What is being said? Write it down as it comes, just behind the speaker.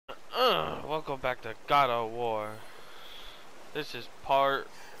Welcome back to God of War. This is part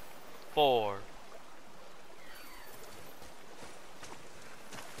 4.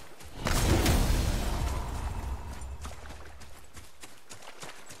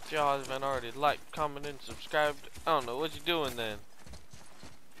 If y'all haven't already liked, commented, and subscribed, I don't know what you doing then.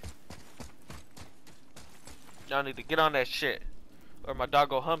 Y'all need to get on that shit, or my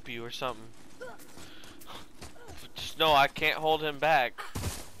dog will hump you or something. Just know I can't hold him back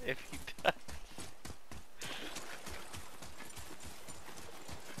if he does.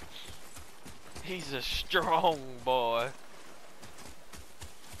 He's a strong boy.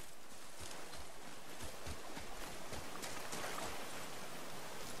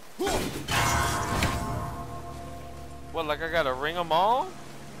 What, like I gotta ring them all?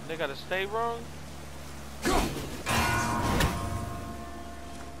 They gotta stay wrong?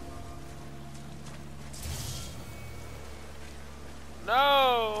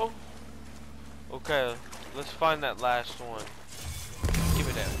 No! Okay, let's find that last one. Give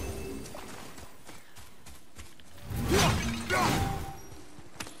me that.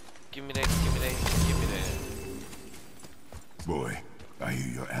 Give me that, give me that, give me that. Boy, I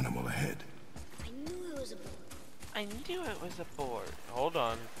hear your animal ahead. I knew it was a board. I knew it was a board. Hold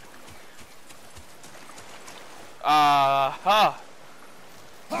on.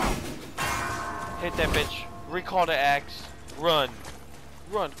 Hit that bitch. Recall the axe. Run.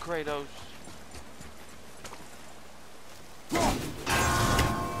 Run, Kratos.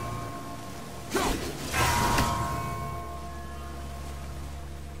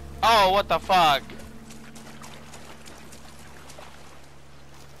 Oh, what the fuck?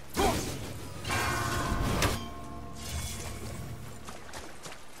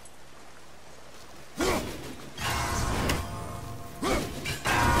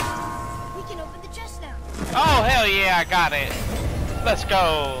 We can open the chest now. Oh, hell yeah, I got it. Let's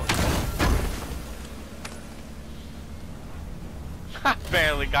go. I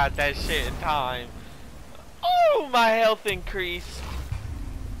barely got that shit in time. Oh, my health increased.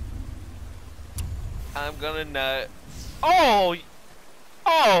 I'm gonna nut. Oh!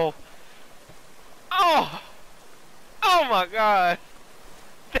 Oh! Oh! Oh my god!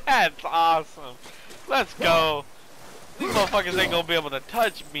 That's awesome! Let's go! These motherfuckers ain't gonna be able to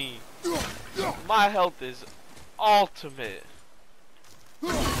touch me! My health is ultimate!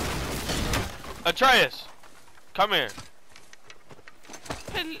 Atreus! Come here!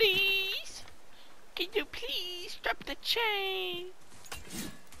 Please! Can you please drop the chain?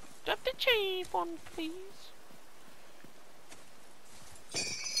 Drop the chain for me, please.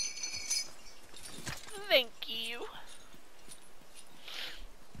 Thank you.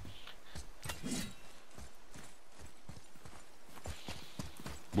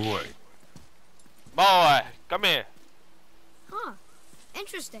 Boy. Boy, come here. Huh.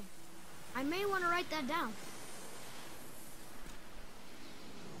 Interesting. I may want to write that down.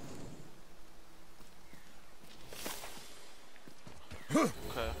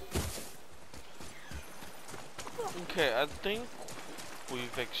 Okay. Okay, I think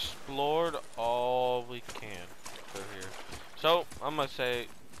we've explored all we can for here. So, I'm gonna say,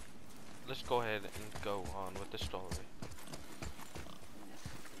 let's go ahead and go on with the story.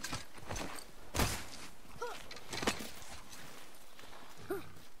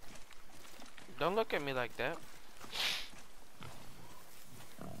 Don't look at me like that.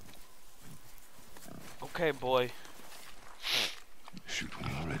 Okay, boy. Shoot when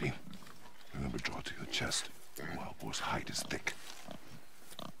you're ready. Remember, draw to your chest. The wild boar's hide is thick.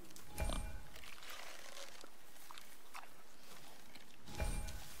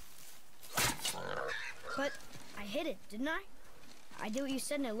 But I hit it, didn't I? I did what you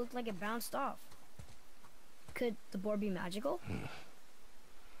said and it looked like it bounced off. Could the board be magical?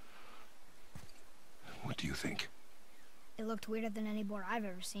 What do you think? It looked weirder than any board I've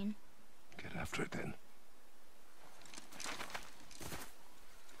ever seen. Get after it then.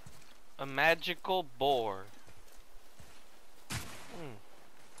 A magical board.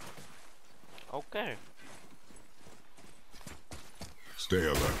 Okay. Stay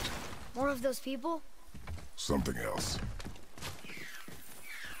alert. More of those people? Something else.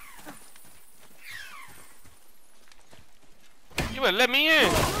 You better let me in.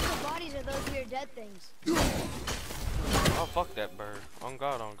 What the bodies are those weird dead things? Oh, fuck that bird. On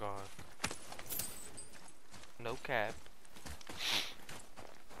God, on God. No cap.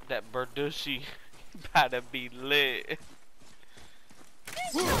 That birducci gotta be lit.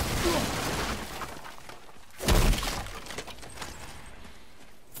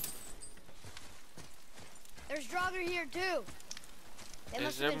 There's Draugr here too. They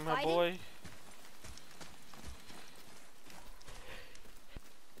must Is have that been my fighting. boy?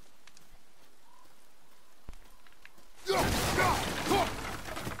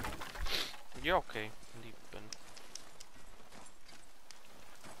 You're okay. Leaping.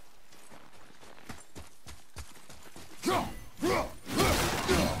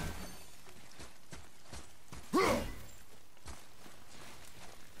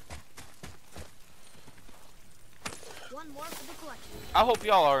 One more for the collection. I hope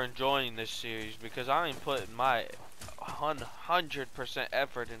y'all are enjoying this series because I am putting my 100%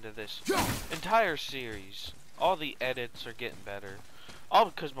 effort into this entire series. All the edits are getting better. All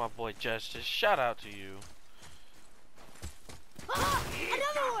because my boy Justice. Shout out to you. Ah,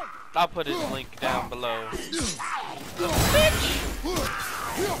 another one! I'll put his link down below.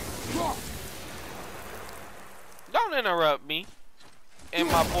 Don't interrupt me and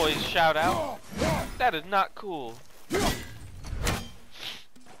my boy's shout out. That is not cool. Look,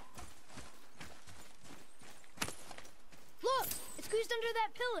 it's squeezed under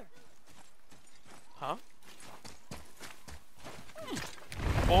that pillar. Huh?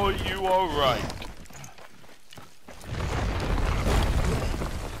 Boy, you are right.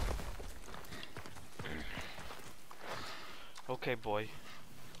 Okay, boy.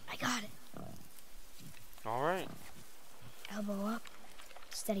 I got it. Alright. Elbow up,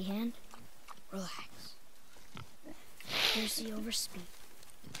 steady hand, relax. Mercy over speed.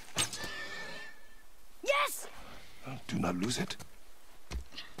 Yes! Do not lose it.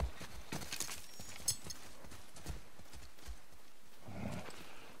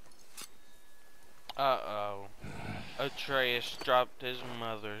 Uh-oh. Atreus dropped his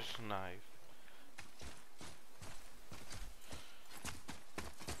mother's knife.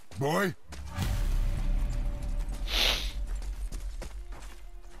 Boy?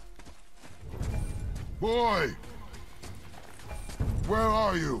 Boy! Where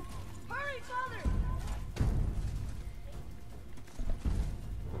are you? Hurry, father!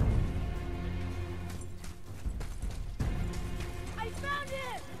 I found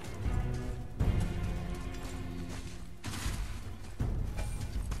it!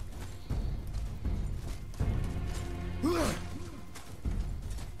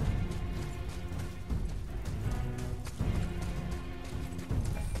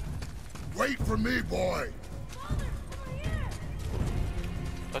 Wait for me, boy! Father, over here!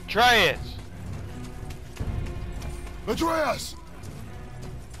 Atreus! Atreus!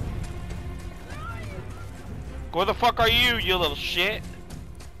 Where the fuck are you, you little shit?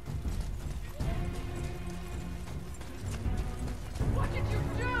 What did you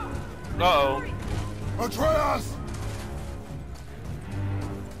do? Uh-oh. Atreus!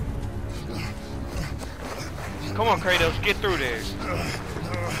 Come on, Kratos, get through there.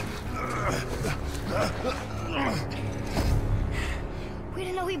 We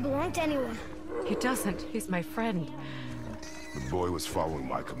didn't know he belonged to anyone. He doesn't. He's my friend. The boy was following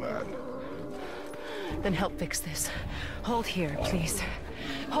my command. Then help fix this. Hold here, please.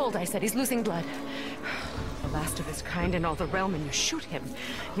 Hold, I said. He's losing blood. The last of his kind in all the realm, and you shoot him.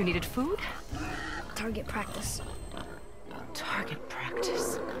 You needed food? Target practice. Target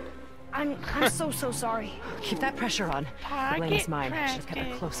practice. I'm so sorry. Keep that pressure on. The blame is mine. I should have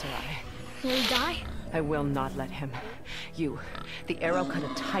kept a closer eye. Will he die? I will not let him. You, the arrow cut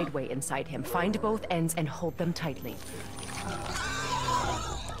a tight way inside him. Find both ends and hold them tightly.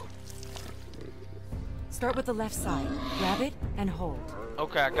 Start with the left side. Grab it and hold.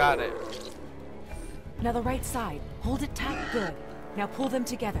 Okay, I got it. Now the right side. Hold it tight. Good. Now pull them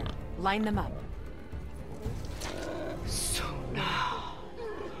together. Line them up.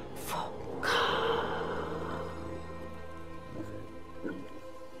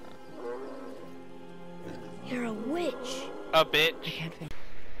 You're a witch. A bitch. I can't finish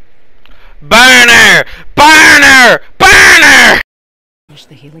Burn her! Burn her! Burn her!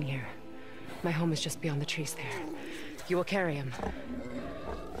 the healing here. My home is just beyond the trees there. You will carry him.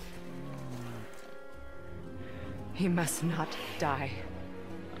 He must not die.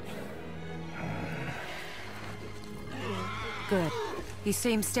 Good. He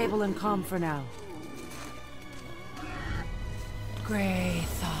seems stable and calm for now. Great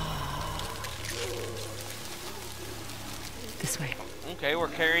thought. This way. Okay, we're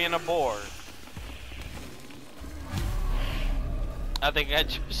carrying a board. I think I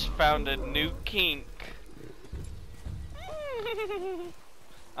just found a new kink.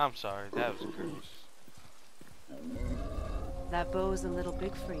 I'm sorry, that was gross. That bow's a little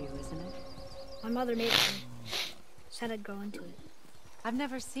big for you, isn't it? My mother made it for me. Said I'd grow into it. I've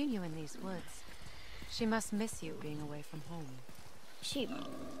never seen you in these woods. She must miss you being away from home. She's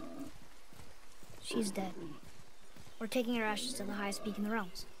dead. We're taking her ashes to the highest peak in the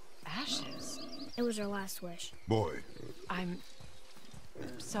realms. Ashes? It was her last wish. Boy. I'm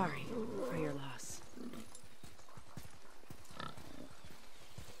sorry for your loss.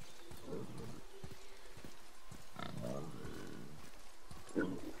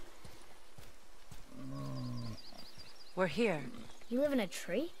 We're here. You live in a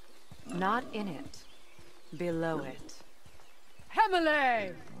tree? Not in it. Below it.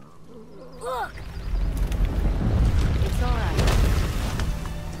 Hemele! Look! It's alright.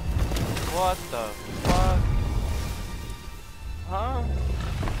 What the fuck? Huh?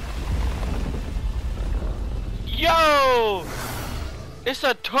 Yo! It's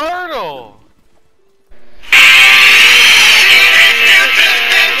a turtle!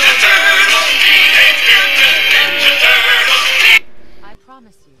 I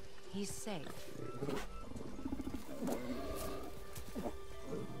promise you, he's safe.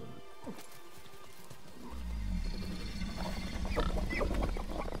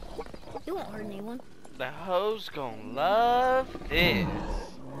 You won't hurt anyone. The hoes gonna love this.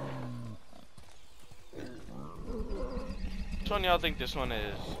 Which one y'all think this one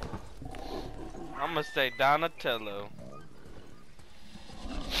is? I'm gonna say Donatello.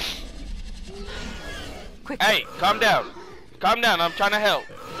 Quick. Hey, calm down. Calm down, I'm trying to help.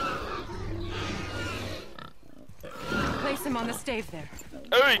 Place him on the stave there.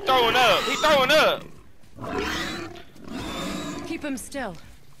 Oh, he's throwing up. He's throwing up. Keep him still.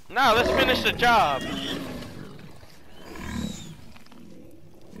 Now, let's finish the job.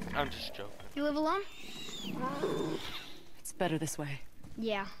 I'm just joking. You live alone? It's better this way.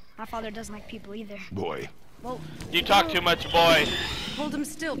 Yeah, my father doesn't like people either. Boy, Whoa. You talk too much, boy. Hold him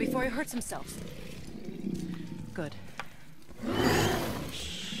still before he hurts himself. Good.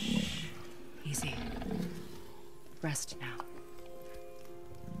 Easy. Rest now.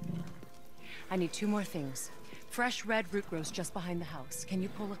 I need 2 more things. Fresh red root grows just behind the house. Can you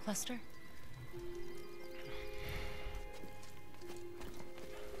pull a cluster?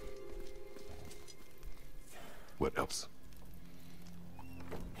 what else?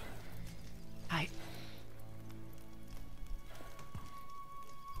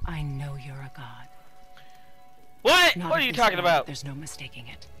 I know you're a god. What? Not What are of you this talking world. about? There's no mistaking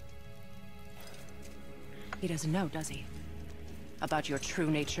it. He doesn't know, does he? About your true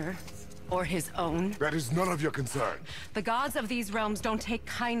nature? Or his own? That is none of your concern. The gods of these realms don't take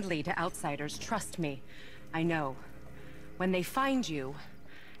kindly to outsiders, trust me. I know. When they find you,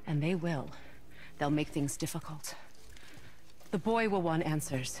 and they will, they'll make things difficult. The boy will want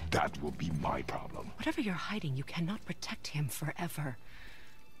answers. That will be my problem. Whatever you're hiding, you cannot protect him forever.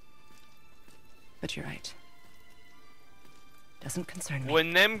 But you're right. Doesn't concern me.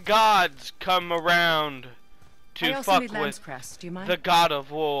 When them gods come around I to also fuck need with lamb's cress. Do you mind? the god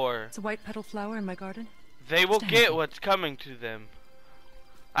of war, It's a white petal flower in my garden. they will Stand get here. what's coming to them.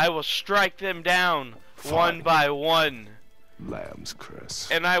 I will strike them down Fine. one by one, Lamb's cress.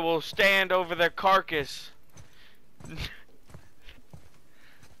 and I will stand over their carcass.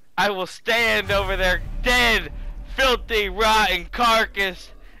 I will stand over their dead, filthy, rotten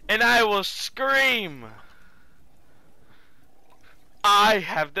carcass, and I will scream. I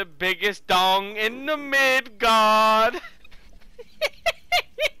have the biggest dong in the Midgard.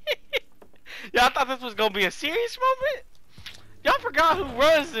 Y'all thought this was gonna be a serious moment? Y'all forgot who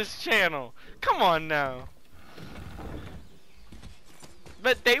runs this channel. Come on now.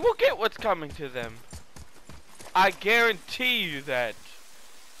 But they will get what's coming to them. I guarantee you that.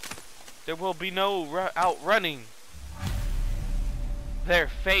 There will be no outrunning their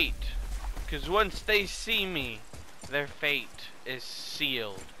fate. Because once they see me, their fate is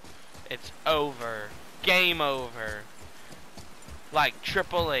sealed. It's over. Game over. Like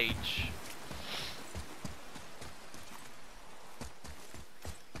Triple H.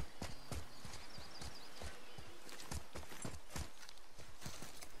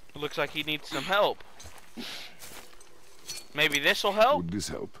 Looks like he needs some help. Maybe this'll help? Would this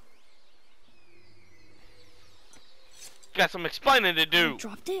help? Got some explaining to do. You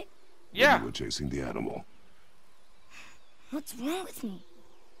dropped it? Yeah. You were chasing the animal. What's wrong with me?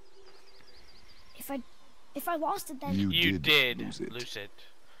 If I lost it, then You did lose it. lose it.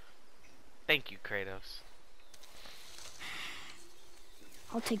 Thank you, Kratos.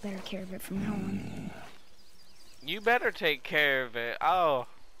 I'll take better care of it from now on. You better take care of it. Oh,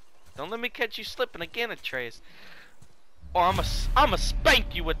 don't let me catch you slipping again, Atreus. Or I'ma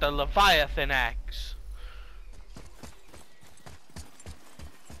spank you with the Leviathan axe.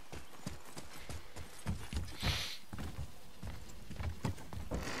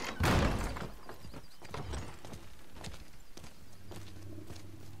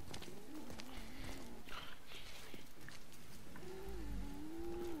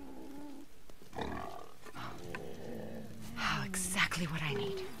 Exactly what I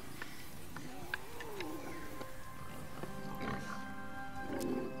need.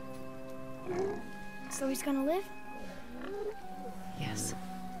 So he's gonna live? Yes.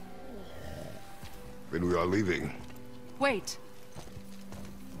 Then we are leaving. Wait.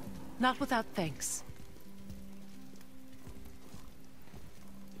 Not without thanks.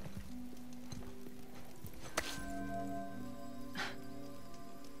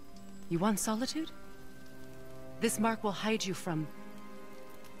 You want solitude? This mark will hide you from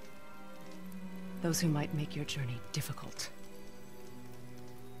those who might make your journey difficult.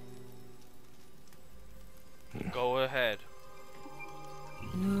 Go ahead.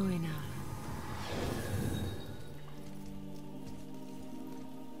 No enough.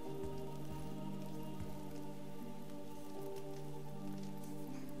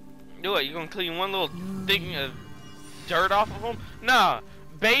 Do it. You gonna clean one little thing of dirt off of him? Nah.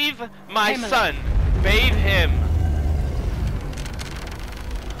 Bathe my son. Bathe him.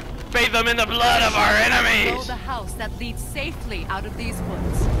 Bathe them in the blood of our enemies. Build a house that leads safely out of these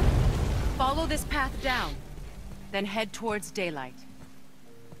woods. Follow this path down, then head towards daylight.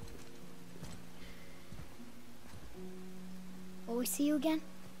 Will we see you again?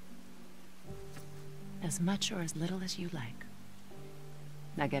 As much or as little as you like.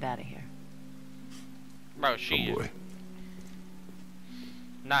 Now get out of here. Bro, she Oh is boy.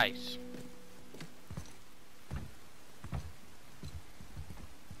 nice.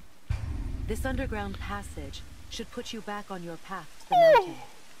 This underground passage should put you back on your path to the mountain.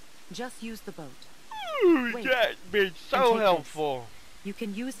 Just use the boat. Ooh, Wait. that's been And so take this. helpful. You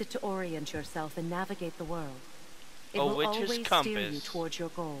can use it to orient yourself and navigate the world. It A will witch's always steer you compass. towards your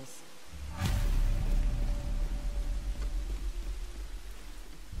goals.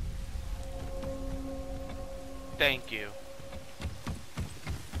 Thank you.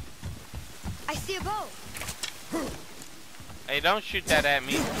 I see a boat. Hey, don't shoot that at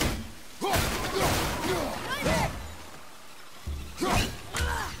me.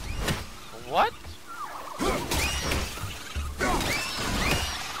 What?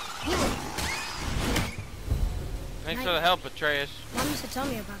 Thanks for the help, Atreus. Mom used to tell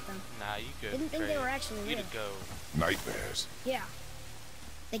me about them. Nah, you good. Didn't think they Atreus. were actually You real. to go. Nightmares. Yeah.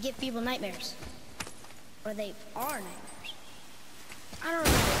 They give people nightmares. Or they are nightmares. I don't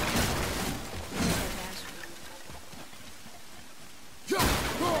know.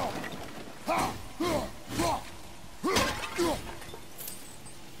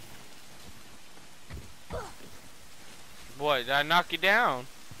 Boy, did I knock you down?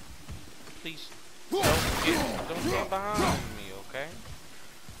 Please don't stand behind me, okay?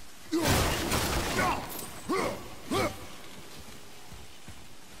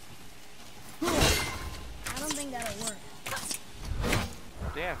 I don't think that'll work.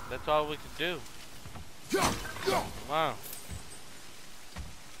 Damn, that's all we could do. Wow.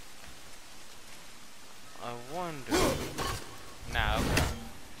 I wonder. Nah, okay.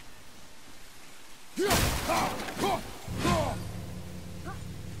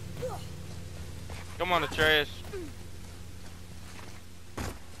 Come on, Atreus.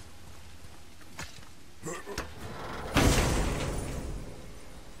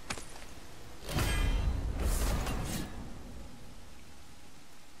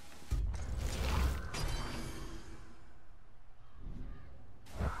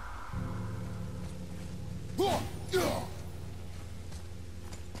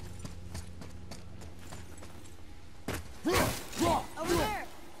 Over there.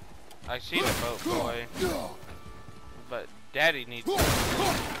 I see the boat, boy. But Daddy needs to.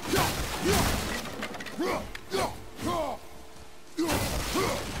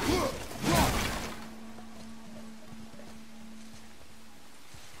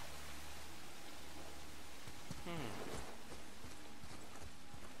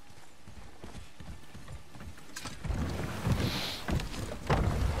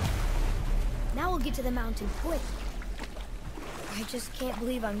 Now we'll get to the mountain quick. I just can't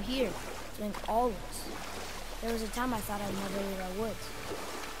believe I'm here, doing all this. There was a time I thought I'd never leave our woods,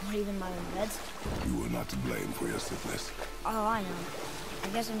 or even my own beds. You were not to blame for your sickness. Oh, I know. I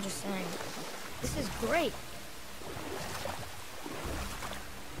guess I'm just saying. This is great.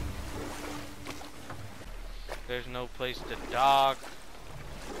 There's no place to dock.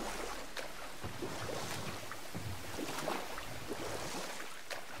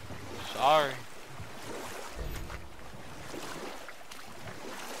 Sorry.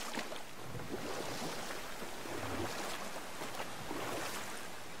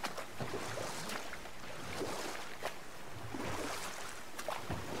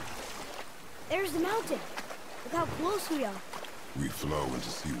 There's the mountain. Look how close we are. We flow into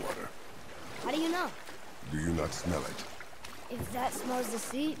seawater. How do you know? Do you not smell it? If that smells the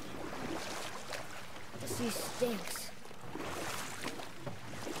sea stinks.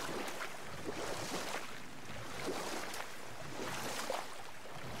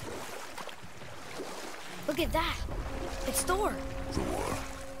 Look at that. It's Thor. Thor,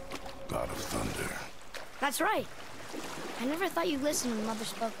 god of thunder. That's right. I never thought you listened when Mother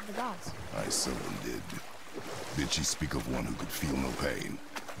spoke of the gods. I seldom did. Did she speak of one who could feel no pain?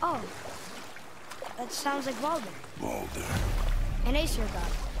 Oh. That sounds like Baldur. Baldur. An Aesir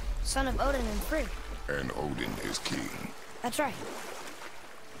god. Son of Odin and Frigg. And Odin is king. That's right.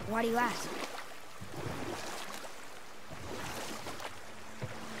 Why do you ask?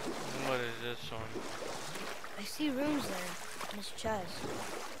 What is this one? I see runes there in his chest.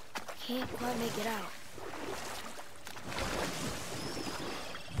 Can't quite make it out.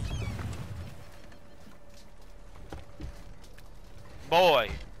 Boy,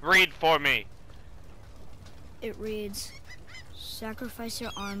 read for me. It reads, sacrifice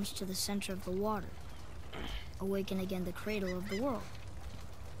your arms to the center of the water. Awaken again the cradle of the world.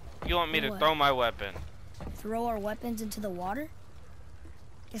 You want me to What? throw my weapon? Throw our weapons into the water?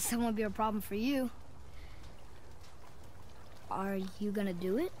 Guess that won't be a problem for you. Are you gonna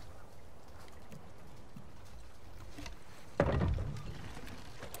do it?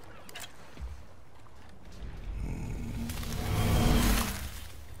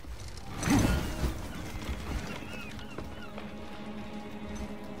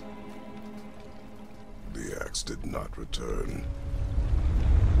 The axe did not return.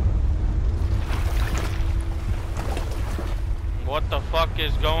 What the fuck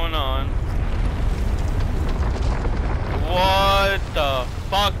is going on? What the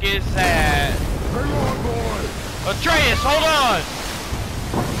fuck is that? Hang on, boy! Atreus, hold on!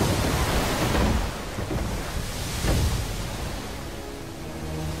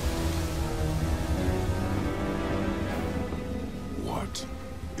 What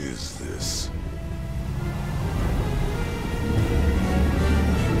is this?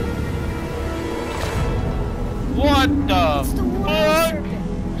 What the It's the world fuck?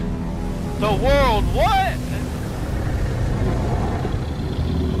 serpent. The world what?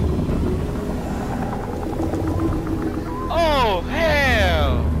 Oh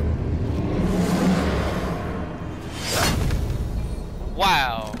hell!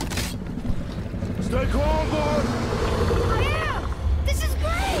 Wow. Stay calm, boy! I am! This is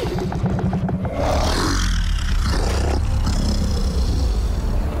great!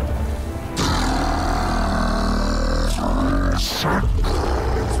 It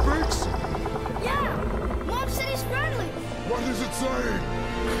speaks? Yeah! Mom said he's friendly! What is it saying?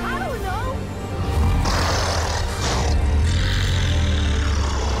 I don't know!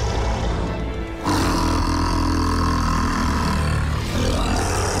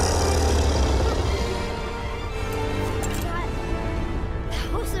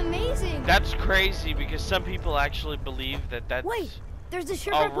 That was amazing! That's crazy because some people actually believe that that's Wait! There's a a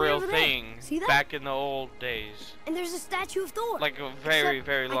shipwreck way real over there. thing See that? back in the old days. And there's a statue of Thor. Like a very, Except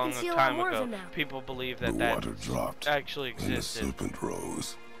very I can long see a lot time more of ago. him now. People believe The that that water dropped, actually and the existed. serpent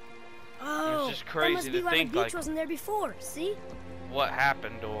rose. Oh, just that crazy must be to why think, the beach like- wasn't there before. See? What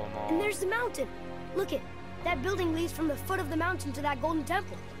happened to them all? And there's the mountain. Look it. That building leads from the foot of the mountain to that golden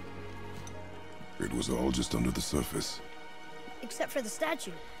temple. It was all just under the surface. Except for the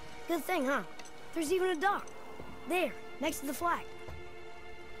statue. Good thing, huh? There's even a dock. There, next to the flag.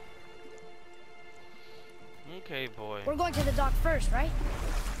 Okay, boy. We're going to the dock first, right?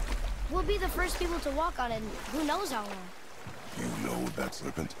 We'll be the first people to walk on it in who knows how long. You know that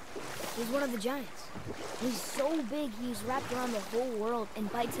serpent? He's one of the giants. He's so big he's wrapped around the whole world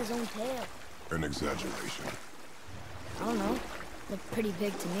and bites his own tail. An exaggeration. I don't know. Looked pretty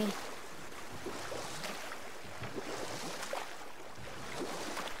big to me.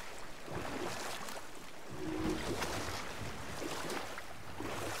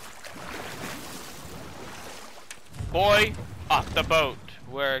 Boy, off the boat.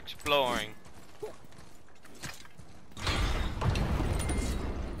 We're exploring.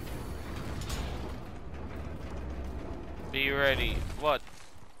 Be ready. What?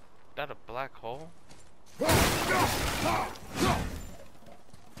 That a black hole?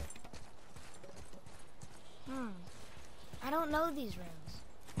 I don't know these rooms.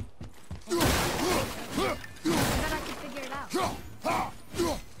 I bet I could figure it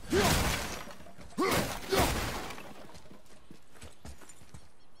out.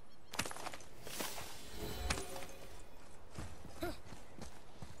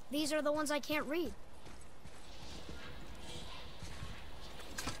 These are the ones I can't read.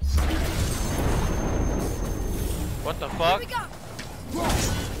 What the Here fuck? we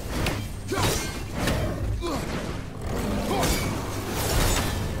go!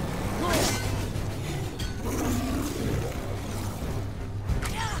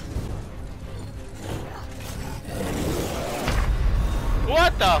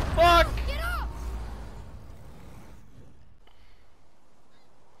 What the fuck? Get up!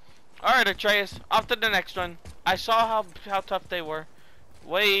 Alright, Atreus, off to the next one. I saw how tough they were.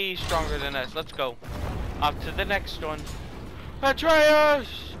 Way stronger than us. Let's go. Off to the next one.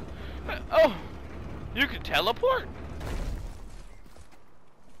 Atreus! Oh, you can teleport?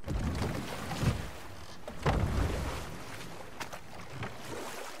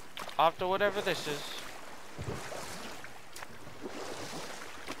 Off to whatever this is.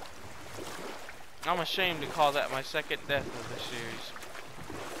 I'm ashamed to call that my second death of the series.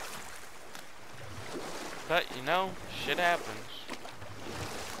 But, you know, shit happens.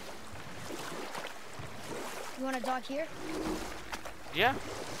 You want to dock here? Yeah.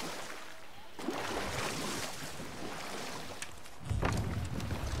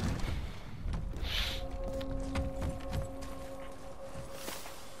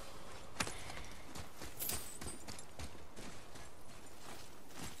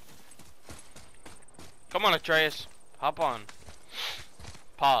 Come on, Atreus. Hop on.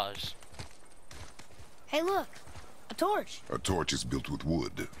 Pause. Hey, look. A torch. A torch is built with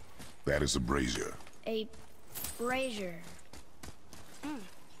wood. That is a brazier. A brazier.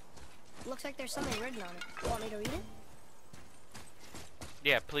 Looks like there's something written on it. Want me to read it?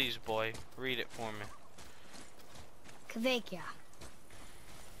 Yeah, please, boy. Read it for me. Kvekia.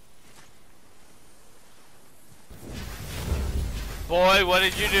 Boy, what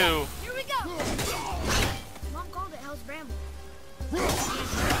did you do? Here we go! Mom called it Hell's Bramble. We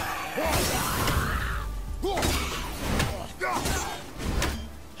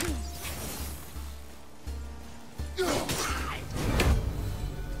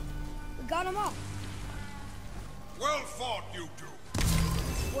got them all. Well fought, you two.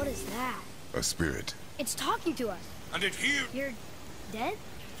 What is that? A spirit. It's talking to us. And it here. You're dead?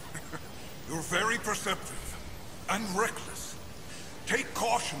 You're very perceptive and reckless. Take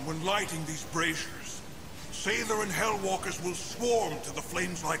caution when lighting these braziers. Sailor and Hellwalkers will swarm to the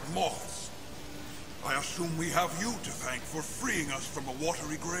flames like moths. I assume we have you to thank for freeing us from a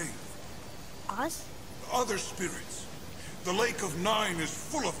watery grave. Us? Other spirits. The Lake of Nine is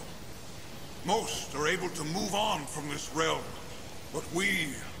full of them. Most are able to move on from this realm. But we,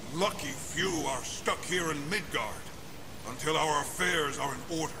 lucky few, are stuck here in Midgard until our affairs are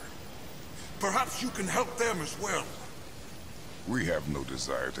in order. Perhaps you can help them as well. We have no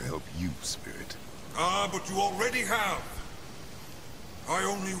desire to help you, Spirit. Ah, but you already have. I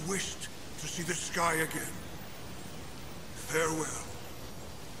only wished to see the sky again. Farewell.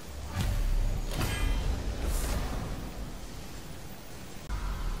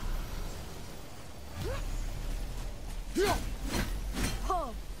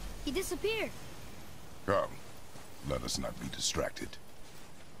 Oh, he disappeared. Come, let us not be distracted.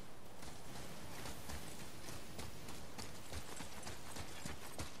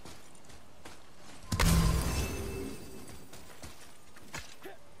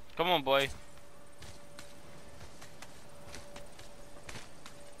 Come on, boy.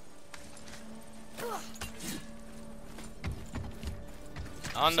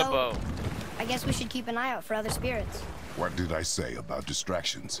 On the boat. I guess we should keep an eye out for other spirits. What did I say about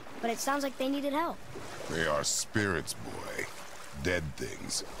distractions? But it sounds like they needed help. They are spirits, boy. Dead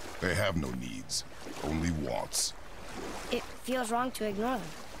things. They have no needs, only wants. It feels wrong to ignore them.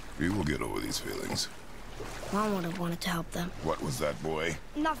 We will get over these feelings. Mom would have wanted to help them. What was that, boy?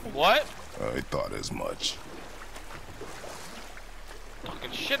 Nothing. What? I thought as much.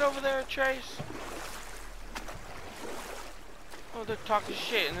 Talking shit over there, Trace? Oh, they're talking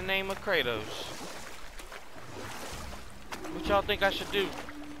shit in the name of Kratos. What y'all think I should do?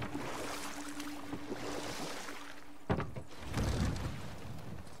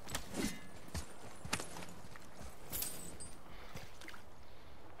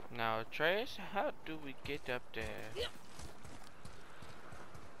 Now, Trace, how do we get up there?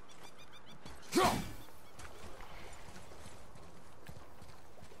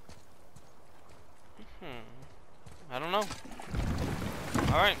 I don't know.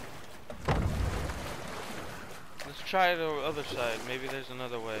 Alright. Let's try the other side. Maybe there's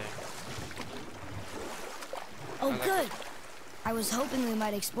another way. Oh, good. I was hoping we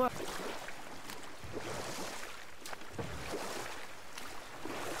might explore.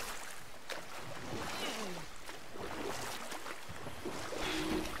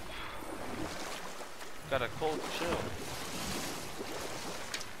 Got a cold chill.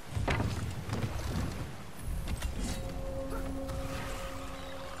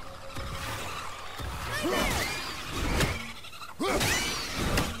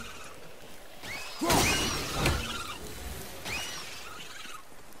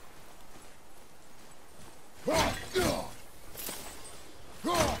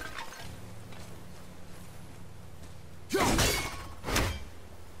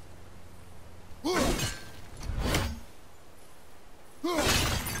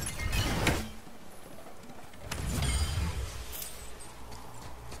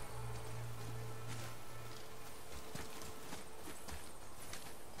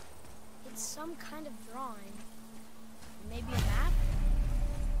 some kind of drawing. Maybe a map?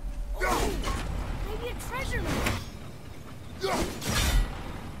 Oh, maybe a treasure map.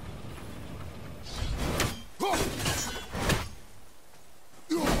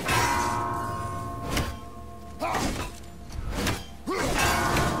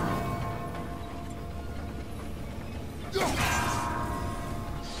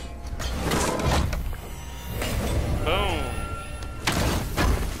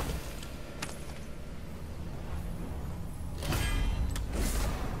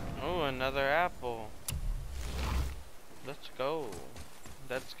 Another apple. Let's go.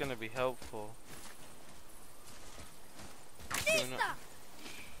 That's gonna be helpful. She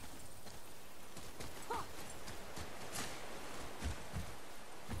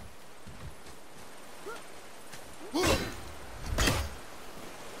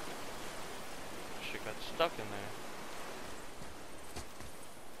got stuck in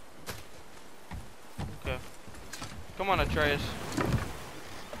there. Okay. Come on, Atreus.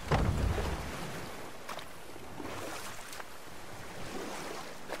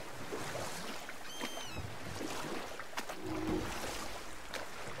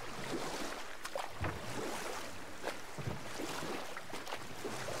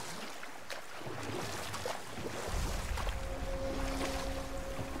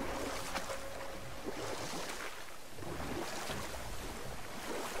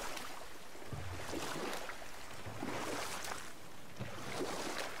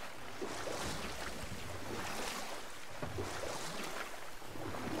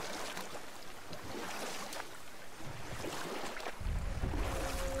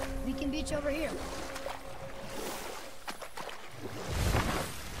 Beacon Beach over here.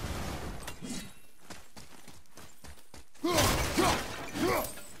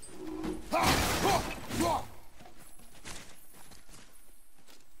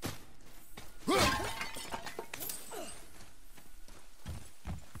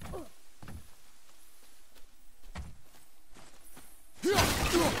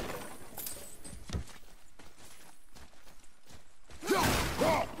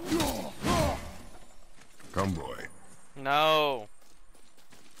 Come, boy. No.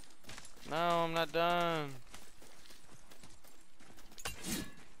 No, I'm not done.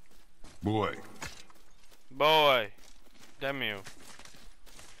 Boy. Boy. Damn you.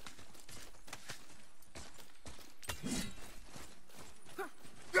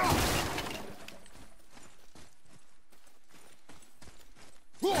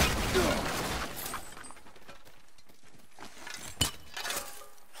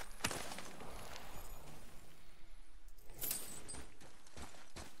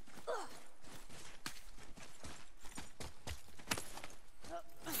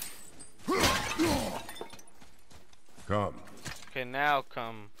 Come. Okay, now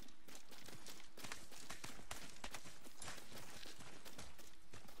come.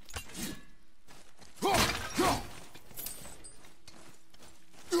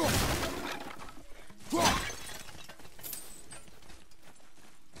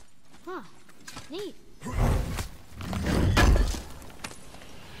 Huh. Neat.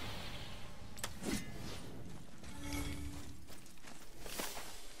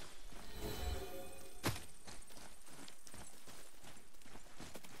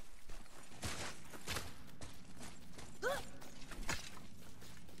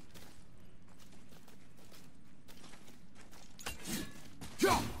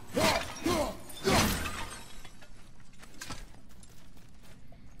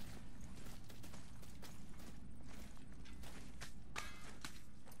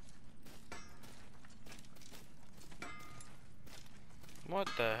 What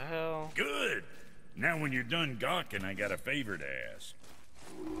the hell? Good. Now when you're done gawking, I got a favor to ask.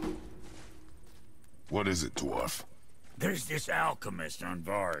 What is it, dwarf? There's this alchemist on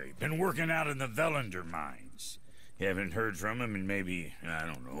Vari. Been working out in the Velander mines. Haven't heard from him in maybe, I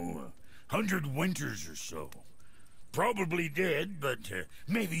don't know, 100 winters or so. Probably dead, but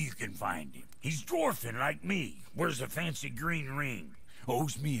maybe you can find him. He's dwarfing like me. Wears a fancy green ring.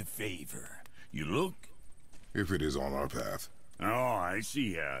 Owes me a favor. You look? If it is on our path. Oh, I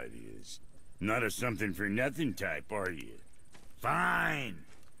see how it is. Not a something-for-nothing type, are you? Fine.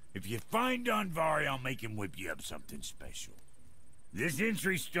 If you find Donvari, I'll make him whip you up something special. This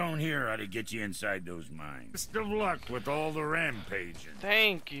entry stone here ought to get you inside those mines. Best of luck with all the rampaging.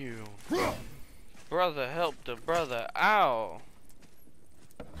 Thank you. Brother helped a brother out.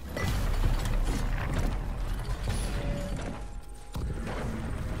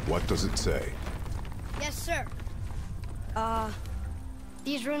 What does it say? Yes, sir.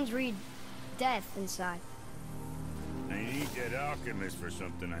 These runes read death inside. Ain't dead alchemist for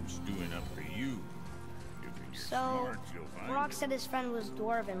something I'm stewing up for you. If you're So, smart, you'll find Brock it. said his friend was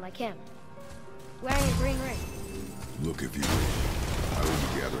dwarven like him, wearing a green ring. Look if you will. I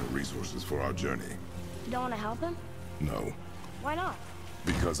will be gathering resources for our journey. You don't want to help him? No, Why not?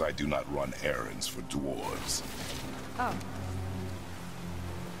 because I do not run errands for dwarves. Oh.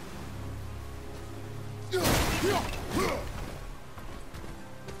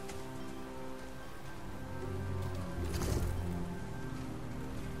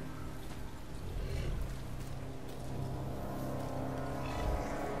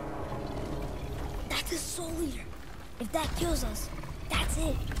 That's the Soul Eater. If that kills us, that's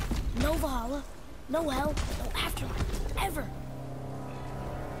it. No Valhalla, no hell, no afterlife, ever.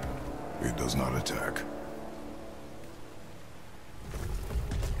 It does not attack.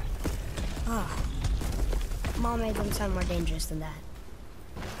 Mom made them sound more dangerous than that.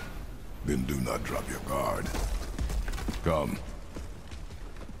 Then do not drop your guard. Come.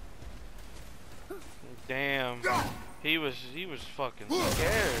 Damn. He was fucking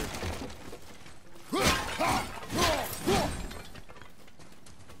scared.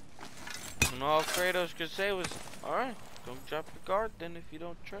 And all Kratos could say was, alright, don't drop your guard then if you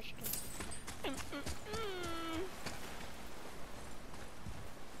don't trust him.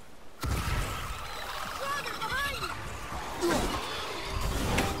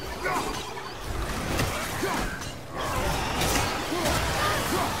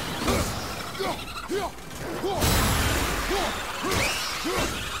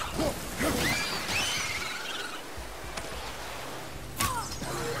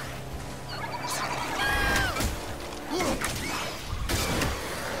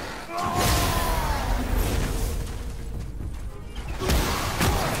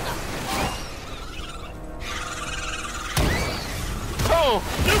 Oh,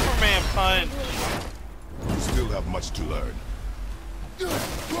 Superman punch! You still have much to learn.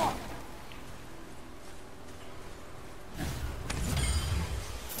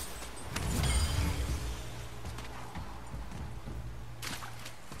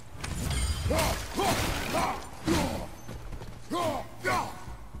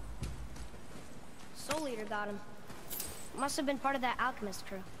 Soul Eater got him. Must have been part of that alchemist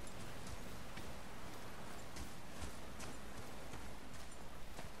crew.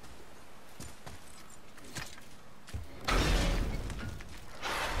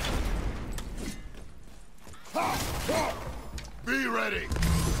 Be ready!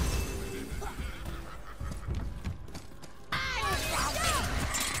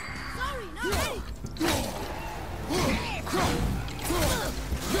 Sorry, no!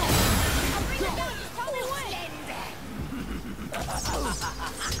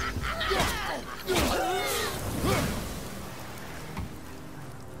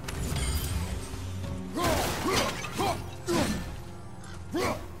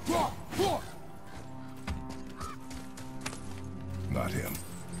 Not him.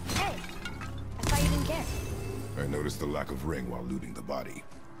 Hey! I thought you didn't care. I noticed the lack of ring while looting the body.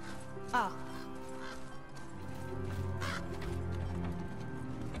 Oh.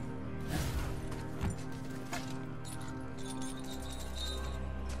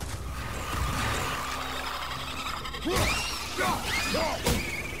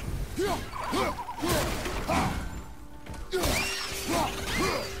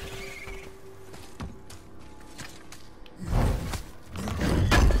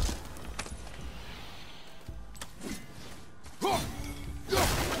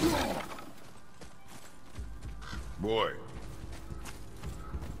 Boy.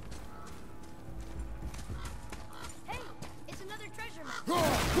 Hey! It's another treasure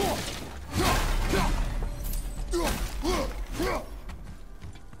map.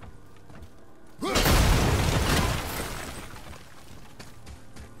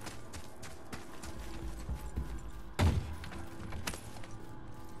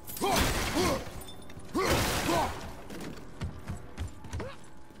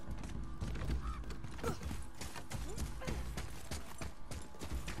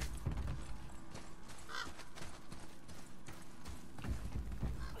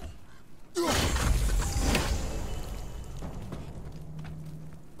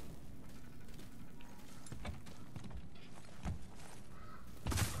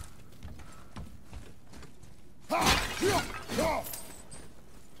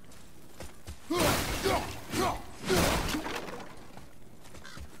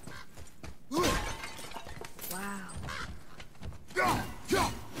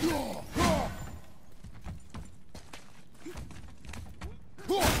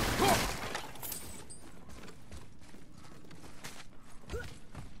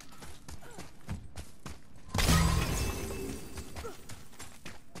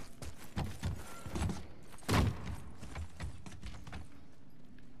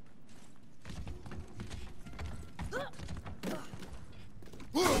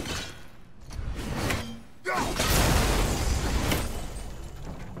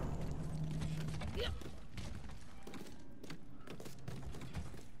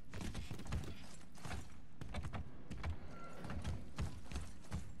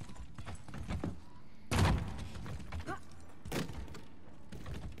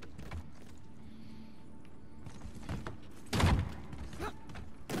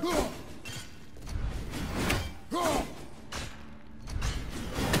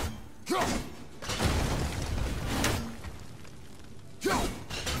 There's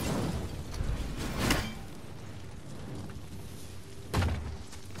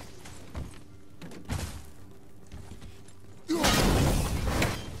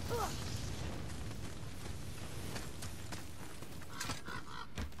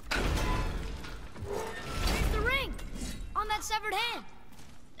the ring! On that severed hand!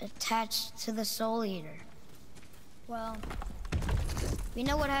 Attached to the Soul Eater. Well, we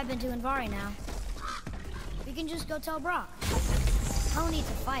know what happened to Anvari now. We can just go tell Brock. I don't need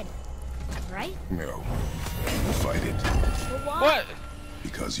to fight it, right? No. You fight it. But why? What?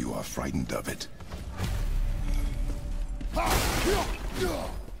 Because you are frightened of it.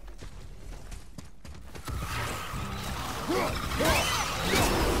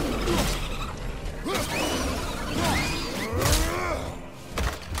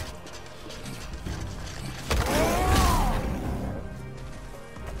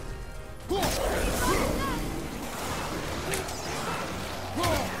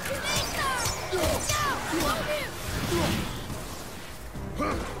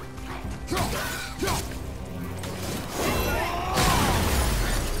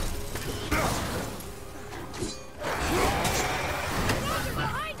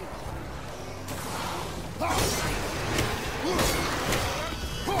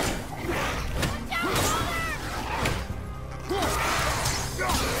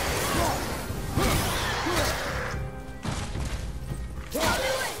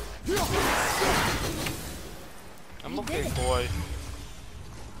 I'm okay, boy.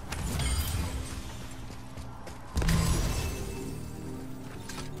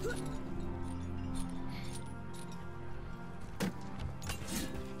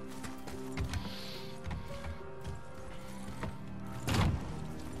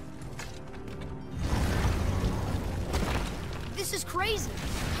 This is crazy.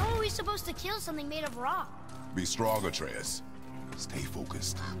 How are we supposed to kill something made of rock? Be strong, Atreus. Stay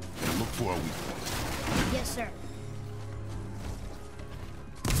focused. And look for a weak point. Yes, sir.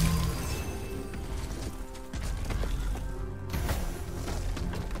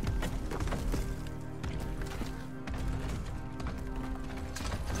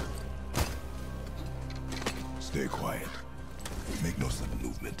 Stay quiet. Make no sudden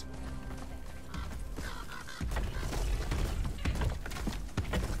movement.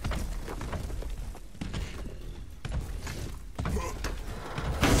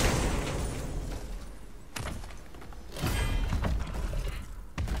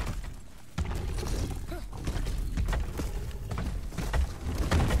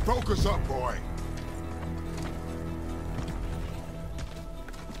 Focus up, boy.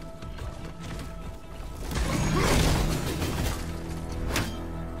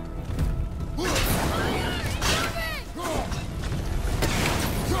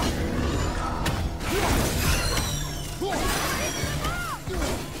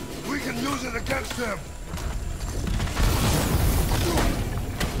 We can use it against them.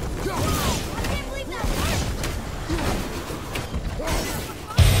 I can't believe that worked!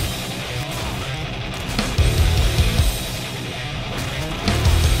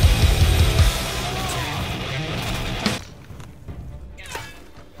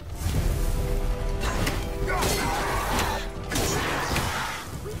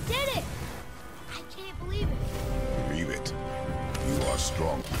 We did it! I can't believe it. Believe it. You are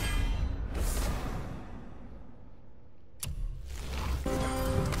strong.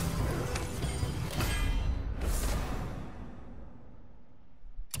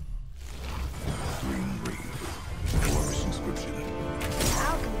 Green ring. Dwarvish inscription.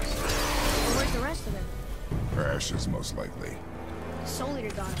 Alchemist. But where's the rest of it? Ashes, most likely. The Soul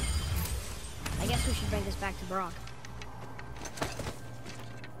Eater got it. I guess we should bring this back to Brock.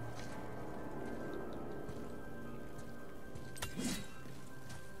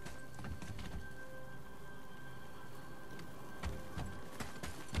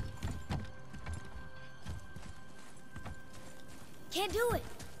 Can't do it.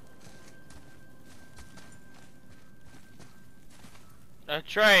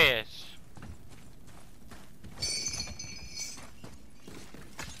 Atreus.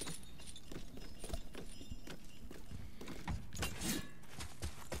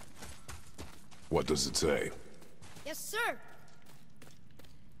 What does it say? Yes, sir.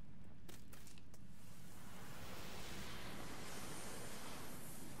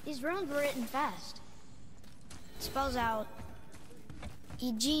 These runes were written fast. It spells out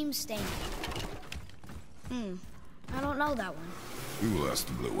Ejim Stain. I don't know that one. We will ask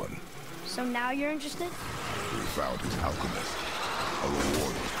the blue one. So now you're interested? We found his alchemist. A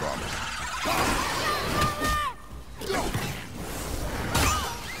reward was promised.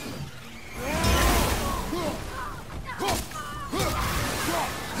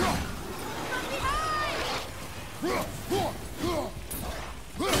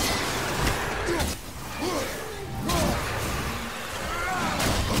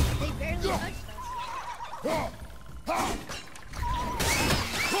 They barely touched us.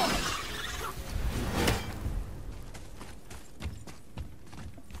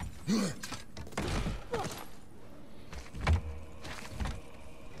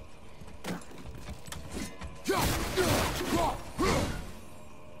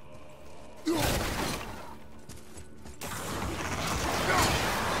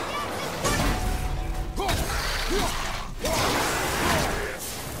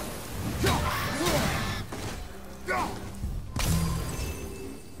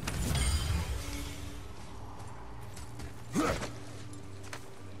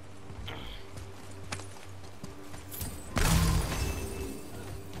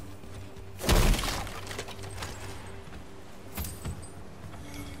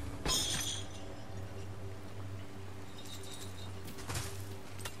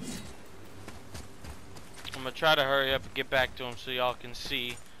 I'm gonna try to hurry up and get back to him so y'all can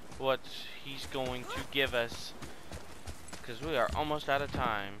see what he's going to give us, because we are almost out of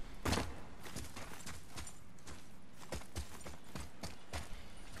time.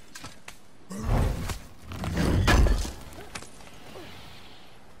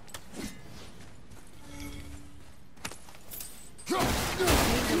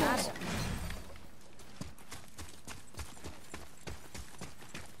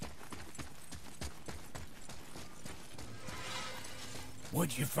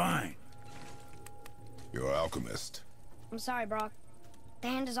 What'd you find? You're alchemist. I'm sorry, Brock. The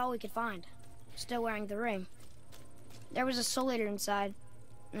hand is all we could find. Still wearing the ring. There was a soul eater inside,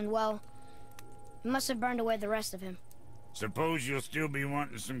 and well, he must have burned away the rest of him. Suppose you'll still be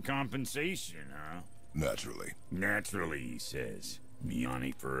wanting some compensation, huh? Naturally. Naturally, he says.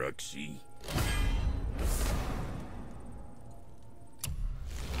 Miani Feruxi.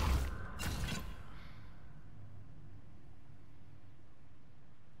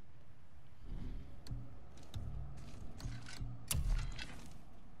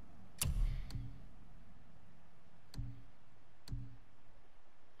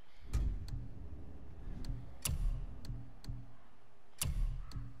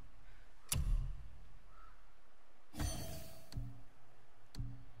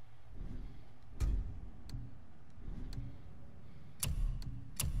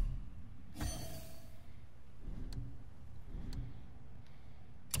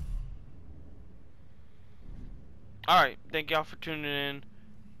 Alright, thank y'all for tuning in.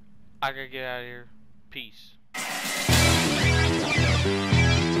 I gotta get out of here. Peace.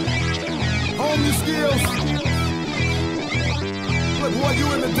 Hone your skills. Look, boy,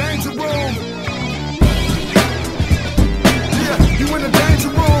 you in the danger room.